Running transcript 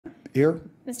Here.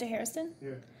 Mr. Hairston?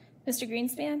 Here. Mr.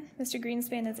 Greenspan? Mr.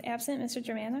 Greenspan is absent. Mr.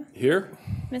 Germana? Here.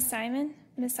 Ms. Simon?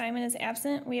 Ms. Simon is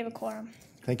absent. We have a quorum.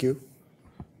 Thank you.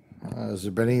 Has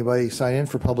there been anybody sign in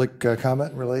for public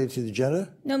comment related to the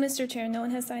agenda? No, Mr. Chair, no one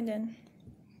has signed in.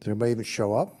 Did anybody even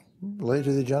show up related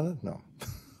to the agenda? No.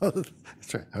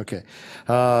 That's right. Okay.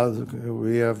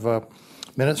 We have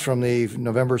minutes from the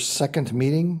November 2nd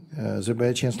meeting. Has everybody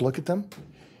had a chance to look at them?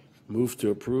 Move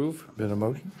to approve. Been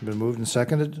moved and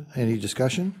seconded. Any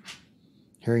discussion?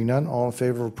 Hearing none. All in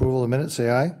favor of approval of the minutes,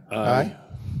 say aye. Aye.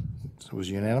 So it was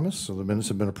unanimous, so the minutes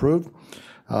have been approved.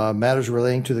 Matters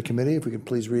relating to the committee, if we could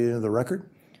please read it into the record.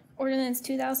 Ordinance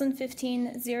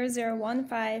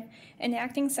 2015-0015,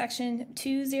 enacting section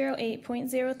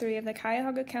 208.03 of the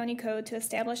Cuyahoga County Code to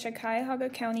establish a Cuyahoga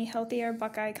County Healthier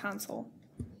Buckeye Council.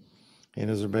 And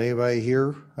is there anybody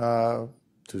here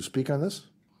to speak on this?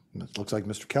 It looks like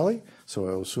Mr. Kelly, so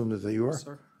I'll assume that you are.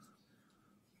 Sir.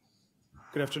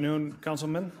 Good afternoon,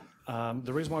 Councilman.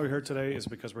 The reason why we're here today is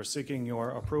because we're seeking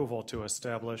your approval to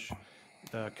establish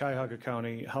the Cuyahoga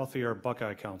County Healthier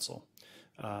Buckeye Council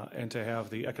and to have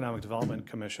the Economic Development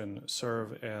Commission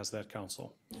serve as that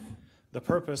council. The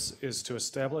purpose is to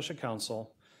establish a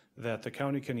council that the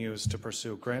county can use to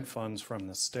pursue grant funds from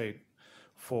the state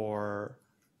for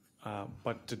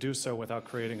but to do so without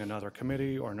creating another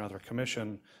committee or another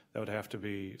commission that would have to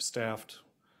be staffed,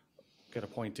 get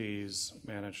appointees,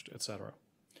 managed, et cetera.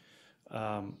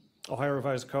 Ohio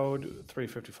Revised Code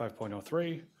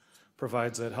 355.03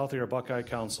 provides that healthier Buckeye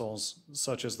councils,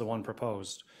 such as the one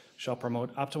proposed, shall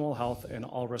promote optimal health in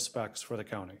all respects for the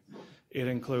county. It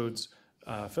includes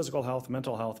physical health,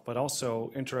 mental health, but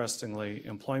also, interestingly,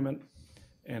 employment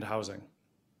and housing.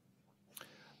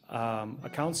 A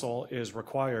council is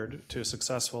required to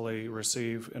successfully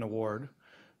receive an award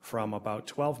from about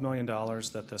 $12 million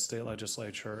that the state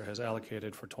legislature has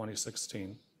allocated for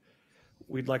 2016.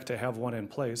 We'd like to have one in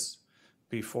place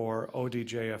before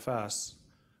ODJFS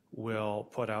will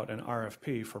put out an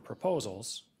RFP for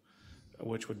proposals,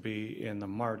 which would be in the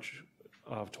March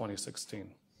of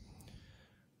 2016.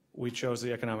 We chose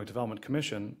the Economic Development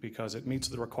Commission because it meets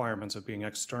the requirements of being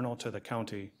external to the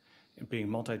county and being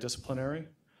multidisciplinary,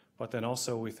 but then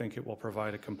also we think it will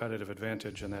provide a competitive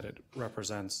advantage in that it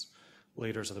represents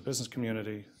leaders of the business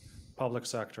community, public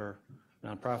sector,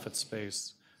 nonprofit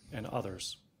space, and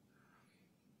others.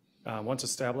 Once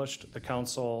established, the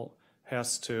council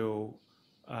has to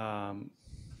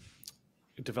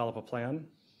develop a plan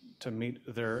to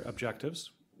meet their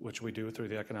objectives, which we do through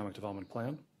the Economic Development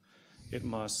Plan. It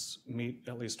must meet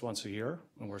at least once a year,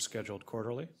 and we're scheduled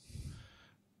quarterly.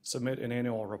 Submit an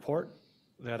annual report.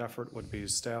 That effort would be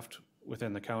staffed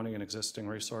within the county and existing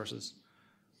resources,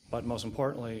 but most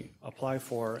importantly, apply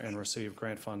for and receive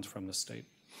grant funds from the state.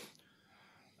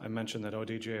 I mentioned that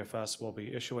ODJFS will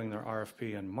be issuing their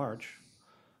RFP in March,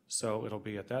 so it'll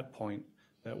be at that point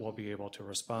that we'll be able to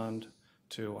respond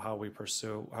to how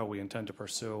we intend to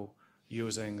pursue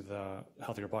using the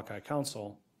Healthier Buckeye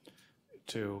Council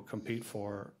to compete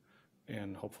for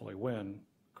and hopefully win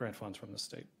grant funds from the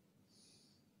state.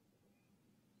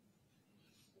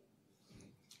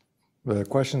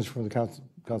 Questions from the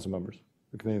council members,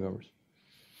 the committee members?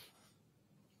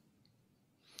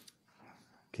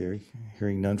 Okay,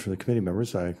 hearing none from the committee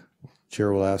members,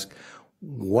 Chair will ask,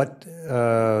 what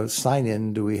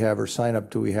sign-in do we have or sign-up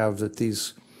do we have that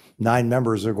these 9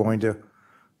 members are going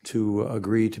to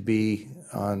agree to be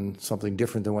on something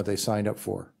different than what they signed up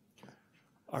for?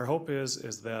 Our hope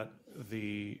is that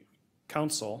the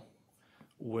council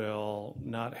will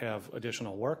not have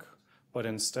additional work, but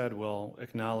instead will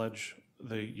acknowledge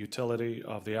the utility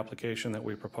of the application that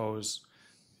we propose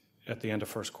at the end of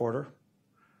first quarter,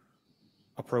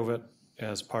 approve it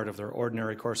as part of their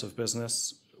ordinary course of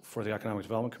business for the Economic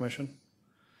Development Commission,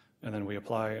 and then we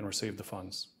apply and receive the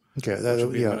funds. Okay,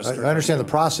 I understand the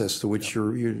process to which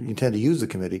you intend to use the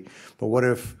committee, but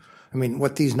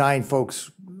what these 9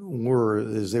 folks were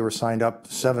is they were signed up,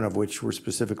 7 of which were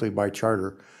specifically by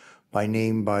charter, by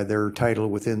name, by their title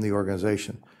within the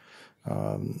organization.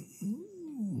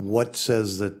 What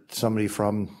says that somebody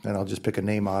from, and I'll just pick a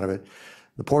name out of it,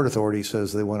 the Port Authority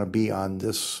says they want to be on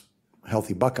this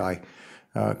Healthy Buckeye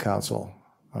Council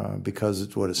because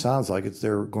it's what it sounds like.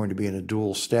 They're going to be in a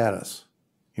dual status.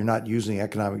 You're not using the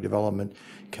Economic Development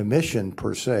Commission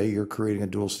per se. You're creating a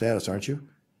dual status, aren't you?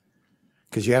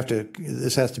 Because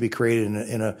this has to be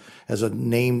created as a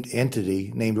named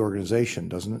entity, named organization,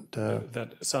 doesn't it?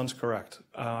 That sounds correct.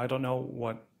 I don't know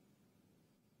what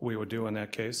we would do in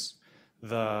that case.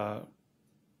 The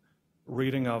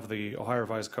reading of the Ohio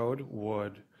Revised Code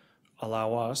would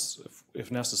allow us, if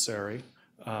necessary,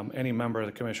 any member of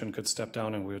the commission could step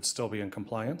down and we would still be in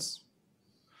compliance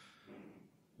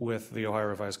with the Ohio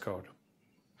Revised Code.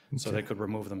 So they could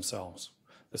remove themselves.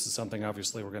 This is something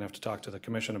obviously we're going to have to talk to the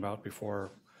commission about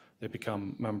before they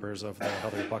become members of the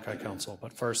Healthier Buckeye Council.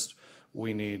 But first,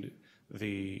 we need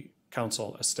the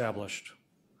council established.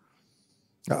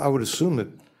 I would assume that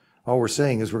all we're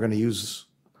saying is we're going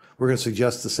to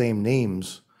suggest the same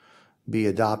names be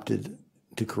adopted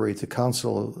to create the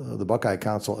council, the Buckeye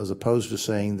Council, as opposed to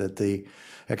saying that the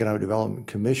Economic Development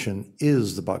Commission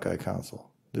is the Buckeye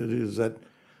Council. Is that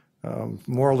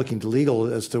more looking to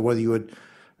legal as to whether you would,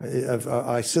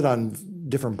 I sit on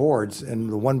different boards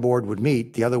and the one board would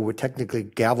meet, the other would technically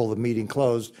gavel the meeting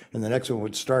closed, and the next one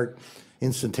would start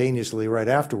instantaneously right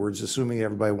afterwards, assuming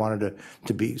everybody wanted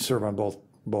to serve on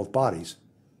both bodies.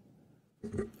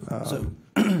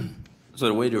 So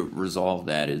the way to resolve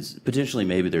that is potentially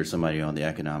maybe there's somebody on the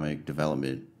Economic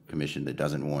Development Commission that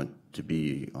doesn't want to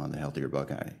be on the Healthier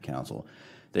Buckeye Council.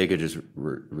 They could just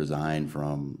resign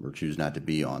from or choose not to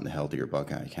be on the Healthier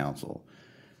Buckeye Council.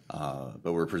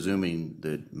 But we're presuming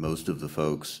that most of the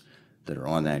folks that are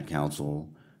on that council,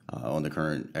 on the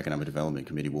current Economic Development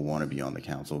Committee, will want to be on the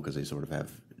council because they sort of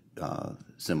have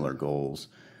similar goals.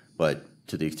 But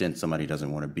to the extent somebody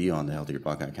doesn't want to be on the Healthier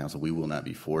Buckeye Council, we will not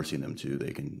be forcing them to.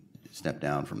 They can step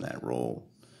down from that role.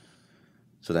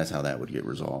 So that's how that would get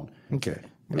resolved. Okay.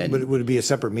 And would it be a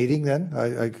separate meeting then?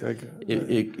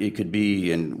 It could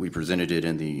be, and we presented it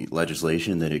in the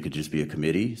legislation, that it could just be a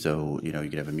committee. So, you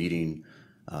could have a meeting,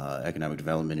 Economic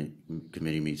Development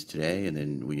Committee meets today, and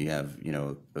then we have,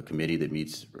 a committee that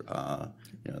meets,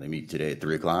 they meet today at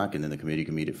 3 o'clock, and then the committee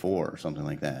can meet at 4 or something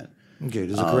like that. Okay,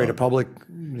 does it create a public,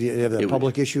 do you have that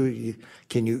public issue?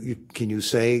 Can you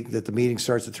say that the meeting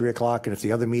starts at 3 o'clock, and if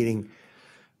the other meeting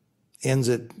ends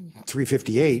at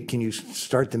 3:58, can you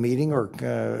start the meeting? Or,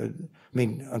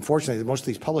 unfortunately, most of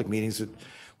these public meetings that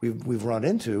we've run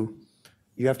into,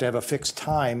 you have to have a fixed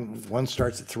time. One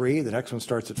starts at 3, the next one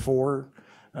starts at 4,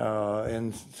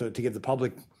 and so to give the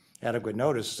public adequate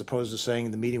notice, as opposed to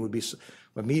saying the meeting would be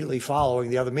immediately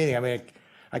following the other meeting.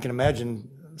 I can imagine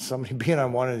somebody being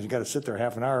on one and you got to sit there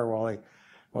half an hour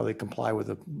while they comply with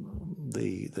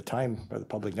the time or the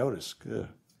public notice.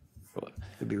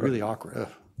 It'd be really awkward.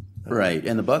 Right,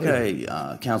 and the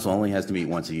Buckeye Council only has to meet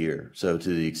once a year. So to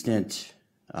the extent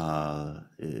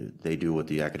they do what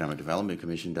the Economic Development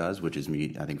Commission does, which is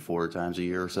meet, I think, 4 times a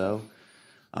year or so,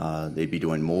 they'd be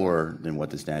doing more than what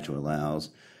the statute allows.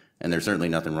 And there's certainly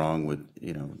nothing wrong with,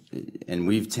 and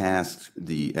we've tasked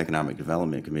the Economic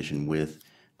Development Commission with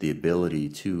the ability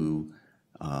to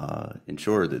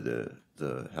ensure that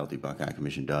the Healthy Buckeye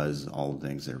Commission does all the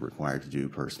things they're required to do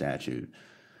per statute.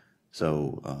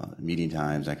 So meeting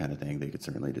times, that kind of thing, they could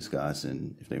certainly discuss,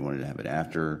 and if they wanted to have it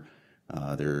after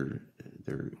their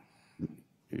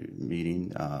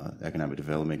meeting, Economic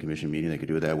Development Commission meeting, they could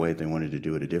do it that way. If they wanted to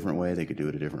do it a different way, they could do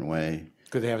it a different way.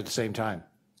 Could they have it at the same time?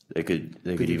 They could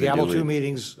you even gavel do it. two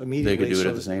meetings immediately? They could do it so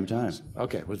at the same time.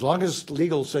 Okay, as long as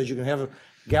legal says you can have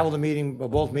gavel the meeting,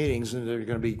 both meetings, and they're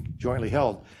going to be jointly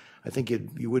held, I think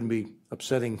you wouldn't be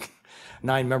upsetting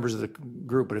 9 members of the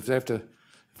group. But if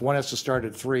one has to start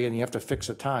at 3 and you have to fix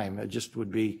a time, it just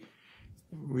would be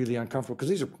really uncomfortable, because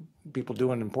these are people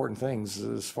doing important things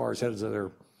as far as heads of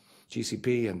their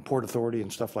GCP and Port Authority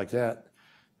and stuff like that.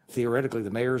 Theoretically,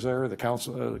 the mayor's there, the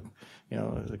council,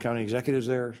 the county executive's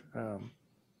there.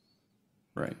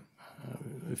 Right.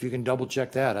 If you can double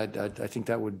check that, I think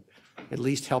that would at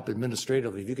least help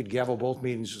administratively. If you could gavel both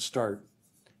meetings to start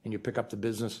and you pick up the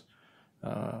business.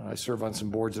 I serve on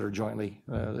some boards that are jointly,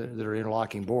 that are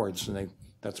interlocking boards, and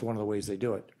that's one of the ways they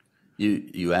do it.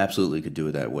 You absolutely could do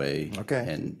it that way. Okay.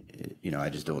 And, I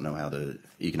just don't know how the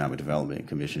Economic Development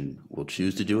Commission will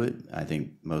choose to do it. I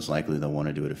think most likely they'll want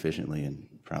to do it efficiently and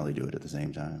probably do it at the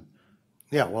same time.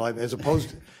 Yeah, well, as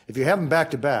opposed, if you have them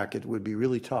back to back, it would be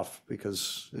really tough,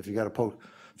 because if you have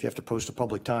to post a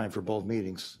public time for both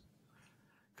meetings,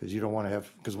 because you don't want to have,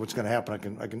 because what's going to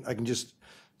happen, I can just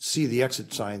see the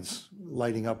exit signs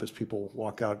lighting up as people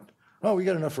walk out. Oh, we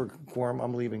got enough for quorum,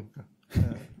 I'm leaving.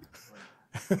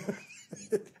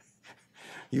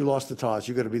 You lost the toss.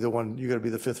 You got to be the one. You got to be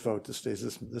the 5th vote that stays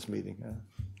this meeting.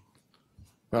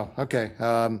 Well, okay.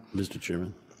 Mr.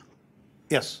 Chairman,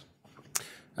 Yes.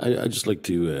 I'd just like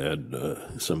to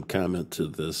add some comment to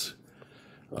this.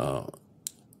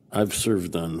 I've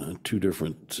served on 2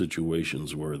 different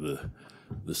situations where the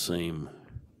same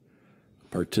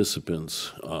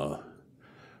participants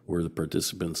were the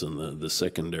participants in the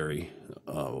secondary.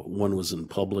 One was in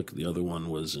public, the other one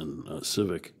was in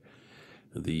civic.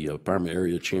 The Parma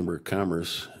Area Chamber of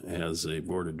Commerce has a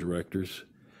board of directors,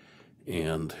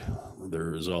 And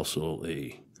there is also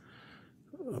a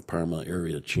Parma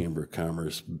Area Chamber of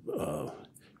Commerce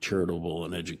charitable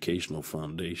and educational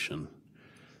foundation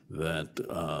that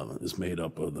is made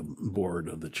up of the board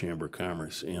of the Chamber of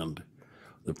Commerce. And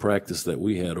the practice that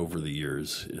we had over the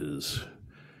years is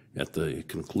at the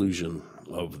conclusion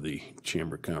of the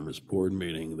Chamber of Commerce board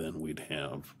meeting, then we'd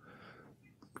have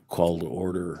call to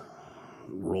order,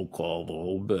 roll call, the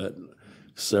whole bit,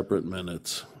 separate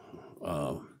minutes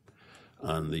on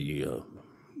the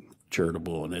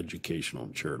charitable and educational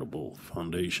charitable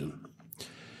foundation.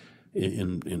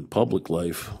 In public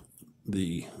life,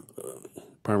 the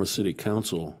Parma City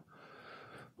Council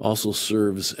also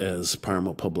serves as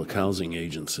Parma Public Housing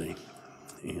Agency,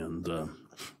 and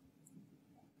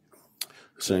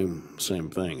same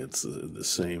thing. It's the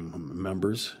same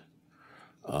members,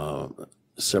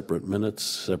 separate minutes,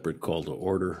 separate call to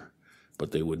order,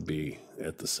 but they would be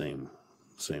at the same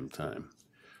time.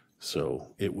 So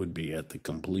it would be at the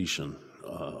completion.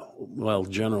 Well,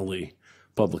 generally,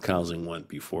 public housing went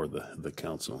before the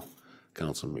council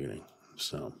meeting.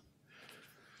 So,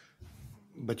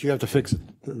 But you have to fix it.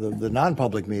 The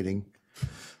non-public meeting,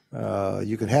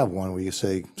 you can have one where you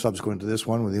say subsequent to this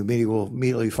one, where the meeting will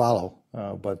immediately follow.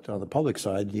 But on the public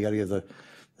side, you got to give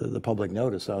the public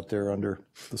notice out there under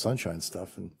the sunshine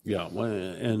stuff. And yeah, well,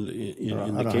 and in I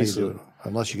don't the know how you case do of, it,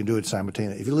 unless you can do it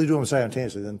simultaneously. If you do them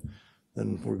simultaneously,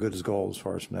 then we're good as gold as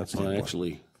far as from that well, standpoint.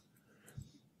 actually,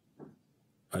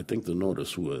 I think the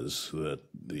notice was that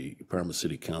the Parma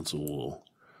City Council will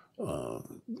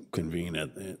convene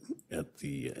at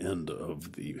the end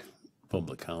of the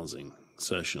public housing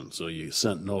session. So you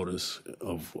sent notice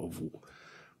of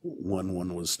when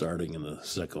one was starting, and the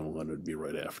second one would be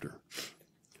right after.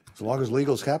 As long as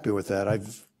legal's happy with that,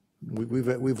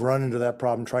 we've run into that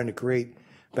problem trying to create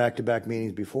back-to-back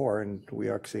meetings before, and we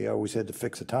actually always had to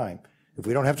fix a time. If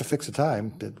we don't have to fix a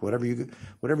time, that whatever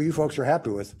you folks are happy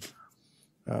with,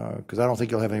 because I don't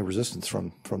think you'll have any resistance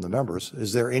from the members.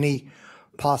 Is there any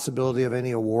possibility of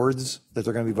any awards that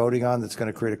they're going to be voting on that's going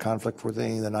to create a conflict with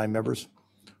any of the 9 members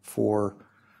for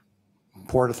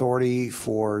Port Authority,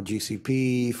 for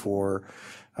GCP, for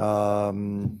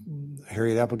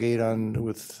Harriet Applegate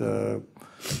with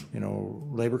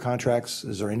labor contracts?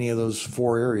 Is there any of those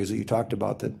 4 areas that you talked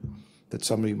about that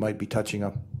somebody might be touching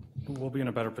up? We'll be in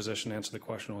a better position to answer the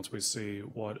question once we see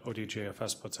what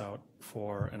ODJFS puts out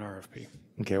for an RFP.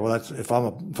 Okay, well, that's if I'm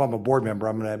a board member,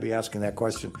 I'm going to be asking that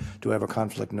question. Do I have a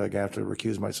conflict and I have to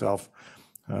recuse myself?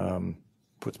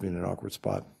 Puts me in an awkward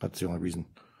spot. That's the only reason.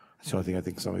 That's the only thing I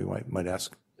think somebody might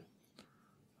ask.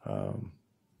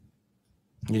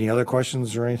 Any other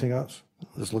questions or anything else?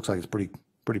 This looks like it's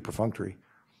pretty perfunctory.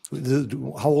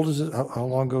 How old is it? How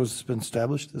long ago has it been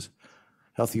established? This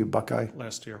Healthy Buckeye?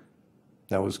 Last year,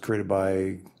 That was created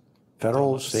by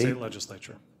federal, state? state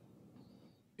legislature.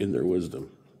 In their wisdom.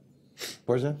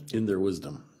 Where's that? In their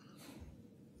wisdom.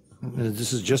 And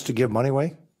this is just to give money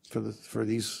away for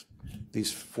these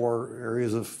 4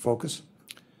 areas of focus?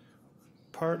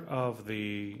 Part of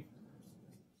the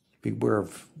Beware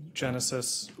of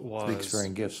genesis was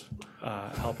sparing gifts.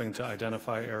 helping to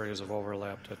identify areas of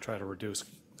overlap to try to reduce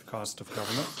the cost of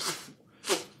government.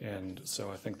 And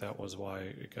so I think that was why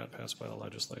it got passed by the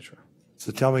legislature.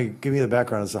 So give me the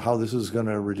background as to how this is going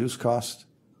to reduce cost.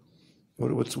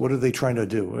 What are they trying to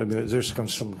do? I mean, is there some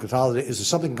consolidation? Is there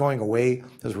something going away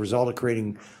as a result of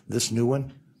creating this new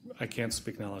one? I can't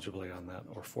speak knowledgeably on that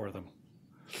or for them.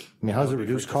 I mean, how does it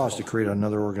reduce cost to create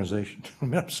another organization? I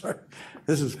mean, I'm sorry.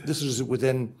 This is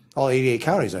within all 88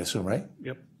 counties, I assume, right?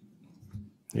 Yep.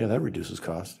 Yeah, that reduces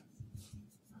cost.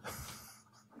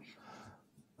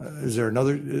 Is there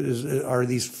are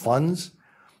these funds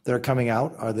that are coming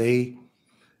out, are they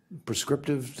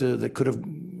prescriptive that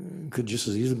could just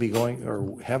as easily be going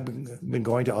or have been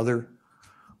going to other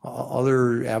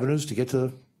avenues to get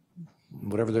to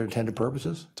whatever their intended purpose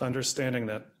is? It's understanding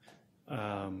that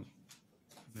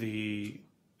the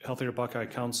Healthier Buckeye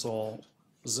Councils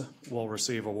will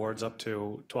receive awards up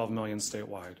to $12 million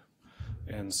statewide.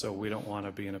 And so we don't want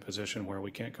to be in a position where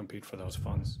we can't compete for those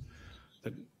funds.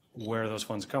 That where those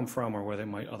funds come from or where they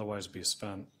might otherwise be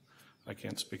spent, I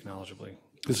can't speak knowledgeably.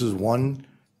 This is one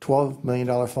 $12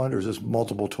 million fund, or is this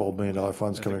multiple $12 million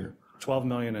funds coming 12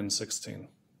 million and 16.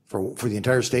 for the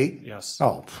entire state? Yes.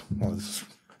 Oh, well, this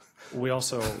We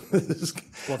also, is,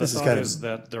 well, the this is thought kind is of,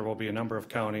 that there will be a number of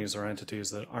counties or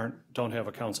entities that don't have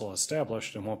a council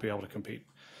established and won't be able to compete.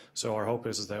 So our hope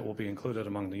is that we'll be included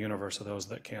among the universe of those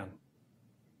that can.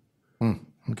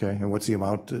 okay. And what's the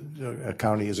amount that a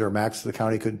county, is there a max the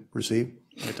county could receive?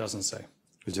 It doesn't say.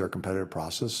 Is there a competitive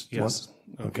process? Yes,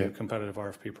 it would be a Okay. competitive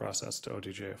RFP process to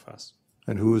ODJFS.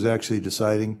 And who is actually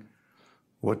deciding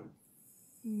what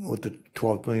the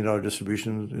 $12 million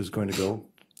distribution is going to go?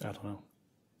 I don't know.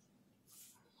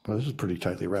 Well, this is pretty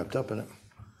tightly wrapped up, isn't it?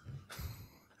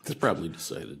 It's probably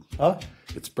decided. Huh?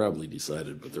 It's probably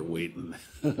decided, but they're waiting.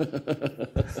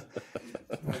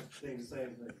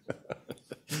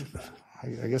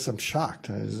 I guess I'm shocked,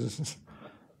 as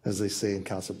they say in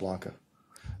Casablanca.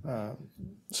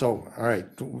 So, all right,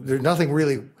 there's nothing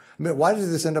really, I mean, why did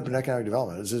this end up in economic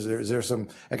development? Is there some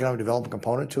economic development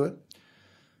component to it?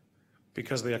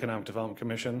 Because the Economic Development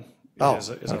Commission Oh, is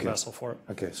a okay. vessel for it.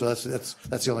 Okay, so that's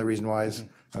the only reason why is,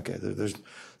 okay,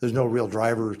 there's no real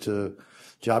driver to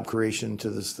job creation to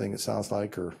this thing, it sounds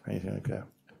like, or anything like that.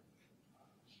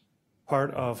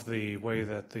 Part of the way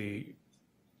that the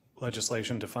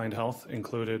legislation defined health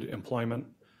included employment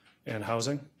and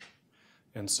housing.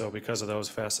 And so because of those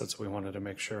facets, we wanted to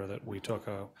make sure that we took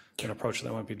an approach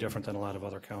that might be different than a lot of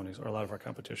other counties or a lot of our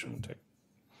competition would take.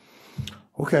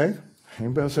 Okay,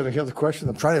 anybody else have any other questions?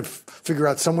 I'm trying to figure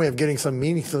out some way of getting some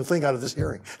meaningful thing out of this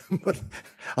hearing, but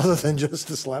other than just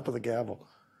the slap of the gavel.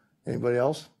 Anybody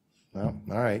else? No?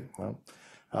 All right, well,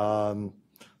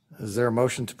 is there a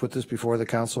motion to put this before the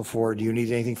council do you need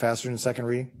anything faster than second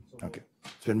reading? Okay,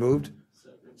 it's been moved.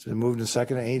 It's been moved and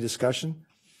seconded. Any discussion?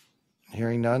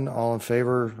 Hearing none, all in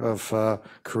favor of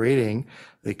creating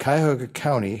the Cuyahoga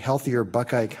County Healthier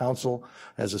Buckeye Council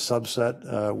as a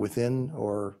subset within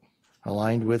or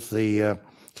aligned with the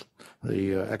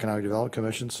Economic Development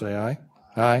Commission, say aye.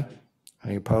 Aye.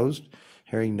 Any opposed?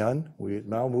 Hearing none, we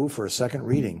now move for a second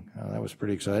reading. That was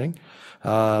pretty exciting.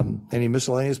 Any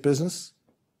miscellaneous business?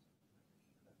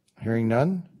 Hearing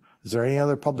none. Is there any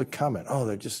other public comment? Oh,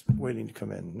 they're just waiting to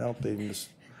come in. Nope, they didn't.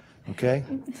 Okay.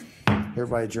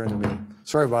 Hereby adjourn the meeting.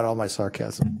 Sorry about all my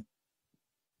sarcasm.